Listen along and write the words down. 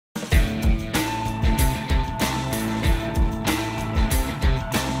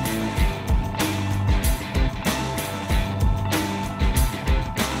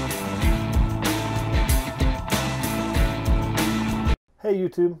Hey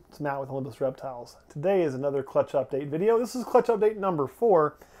YouTube, it's Matt with Olympus Reptiles. Today is another clutch update video. This is clutch update number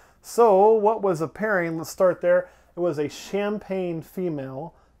 4. So what was a pairing? Let's start there. It was a champagne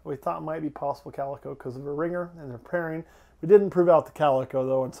female. We thought might be possible calico because of her ringer and her pairing. We didn't prove out the calico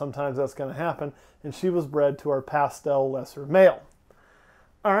though, and sometimes that's going to happen. And she was bred to our pastel lesser male.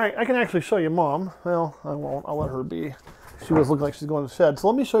 All right, I can actually show you mom. Well, I won't. I'll let her be. She was looking like she's going to the shed. So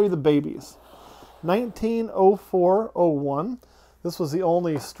let me show you the babies. 1904-01. This was the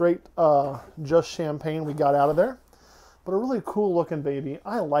only straight just champagne we got out of there. But a really cool looking baby.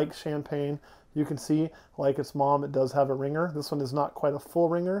 I like champagne. You can see, like its mom, it does have a ringer. This one is not quite a full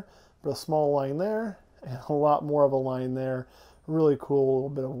ringer, but a small line there and a lot more of a line there. Really cool, a little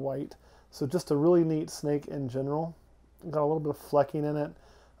bit of white. So just a really neat snake in general. Got a little bit of flecking in it.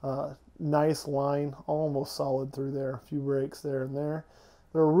 Nice line, almost solid through there. A few breaks there and there.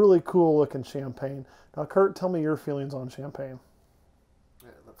 They're a really cool looking champagne. Now, Kurt, tell me your feelings on champagne. Yeah,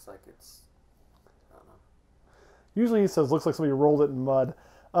 it looks like it's, I don't know. Usually he says looks like somebody rolled it in mud.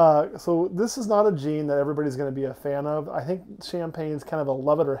 So this is not a gene that everybody's going to be a fan of. I think champagne's kind of a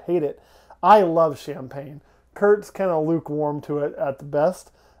love it or hate it. I love champagne. Kurt's kind of lukewarm to it at the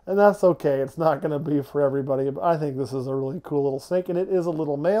best, and that's okay. It's not going to be for everybody, but I think this is a really cool little snake, and it is a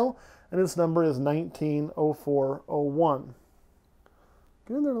little male, and its number is 1904-01.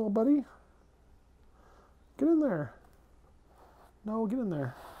 Get in there, little buddy. Get in there. No, get in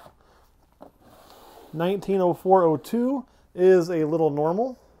there. 1904-02 is a little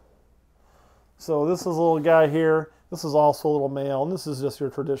normal. So this is a little guy here. This is also a little male, and this is just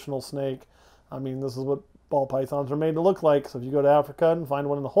your traditional snake. I mean, this is what ball pythons are made to look like. So if you go to Africa and find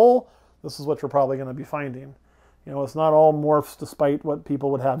one in the hole, this is what you're probably going to be finding. You know, it's not all morphs despite what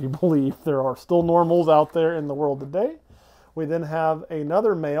people would have you believe. There are still normals out there in the world today. We then have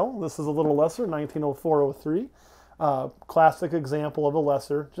another male. This is a little lesser, 1904-03. Classic example of a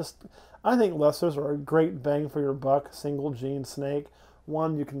lesser. I think lessers are a great bang for your buck, single gene snake.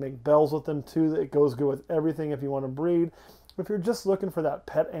 One, you can make bells with them. Two, it goes good with everything if you want to breed. If you're just looking for that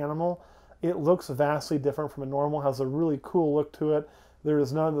pet animal, it looks vastly different from a normal, has a really cool look to it. There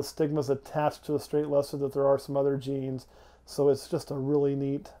is none of the stigmas attached to a straight lesser that there are some other genes. So it's just a really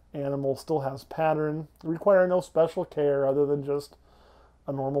neat animal. Still has pattern, require no special care other than just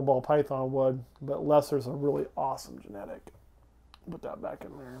a normal ball python would. But lesser's a really awesome genetic. Put that back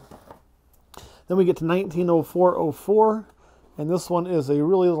in there. Then we get to 1904-04, and this one is a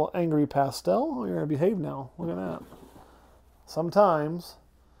really little angry pastel. Oh, you're going to behave now. Look at that. Sometimes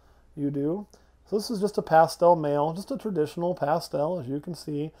you do. So this is just a pastel male, just a traditional pastel, as you can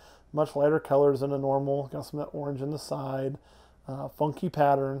see. Much lighter colors than a normal. Got some of that orange in the side. Funky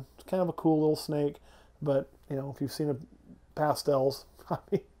pattern. It's kind of a cool little snake, but you know, if you've seen pastels, I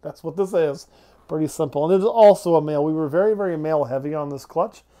mean, that's what this is. Pretty simple. And it is also a male. We were very, very male heavy on this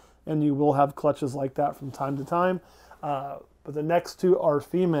clutch, and you will have clutches like that from time to time. But the next two are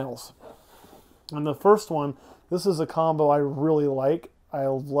females. And the first one, this is a combo I really like. I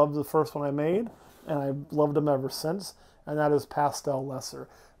love the first one I made, and I've loved them ever since, and that is pastel lesser.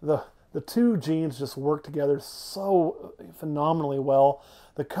 The two genes just work together so phenomenally well.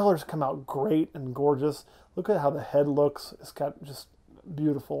 The colors come out great and gorgeous. Look at how the head looks. It's got just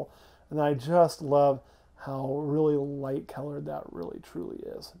beautiful. And I just love how really light colored that really truly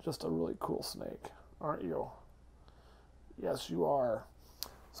is. Just a really cool snake, aren't you? Yes, you are.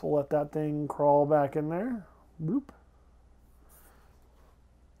 So we'll let that thing crawl back in there. Boop.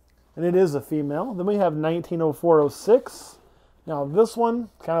 And it is a female. Then we have 1904-06. Now this one,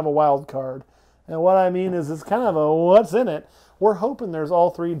 kind of a wild card. And what I mean is it's kind of a what's in it. We're hoping there's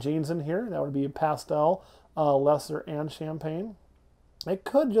all three genes in here. That would be pastel, lesser, and champagne. It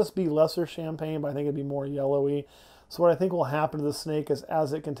could just be lesser champagne, but I think it'd be more yellowy. So what I think will happen to the snake is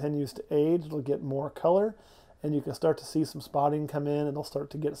as it continues to age, it'll get more color. And you can start to see some spotting come in, and it'll start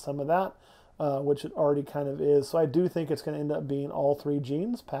to get some of that, which it already kind of is. So I do think it's going to end up being all three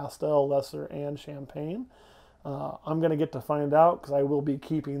genes, pastel, lesser, and champagne. I'm going to get to find out because I will be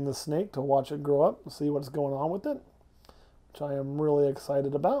keeping the snake to watch it grow up and see what's going on with it, which I am really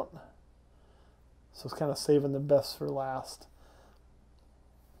excited about. So it's kind of saving the best for last.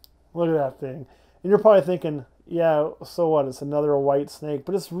 Look at that thing. And you're probably thinking, yeah, so what? It's another white snake,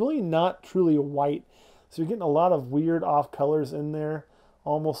 but it's really not truly white. So you're getting a lot of weird off colors in there,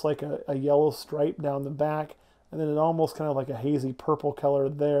 almost like a yellow stripe down the back, and then it almost kind of like a hazy purple color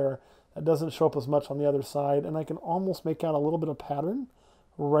there. That doesn't show up as much on the other side, and I can almost make out a little bit of pattern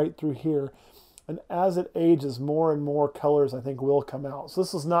right through here. And as it ages, more and more colors I think will come out. So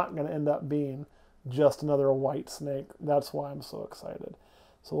this is not going to end up being just another white snake. That's why I'm so excited.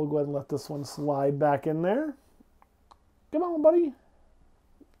 So we'll go ahead and let this one slide back in there. Come on, buddy.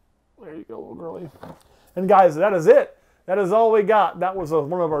 There you go, little girly. And guys, that is it. That is all we got. That was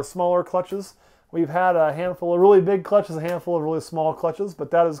one of our smaller clutches. We've had a handful of really big clutches, a handful of really small clutches, but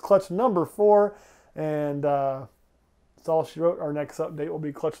that is clutch number 4. And that's all she wrote. Our next update will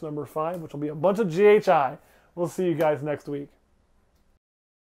be clutch number 5, which will be a bunch of GHI. We'll see you guys next week.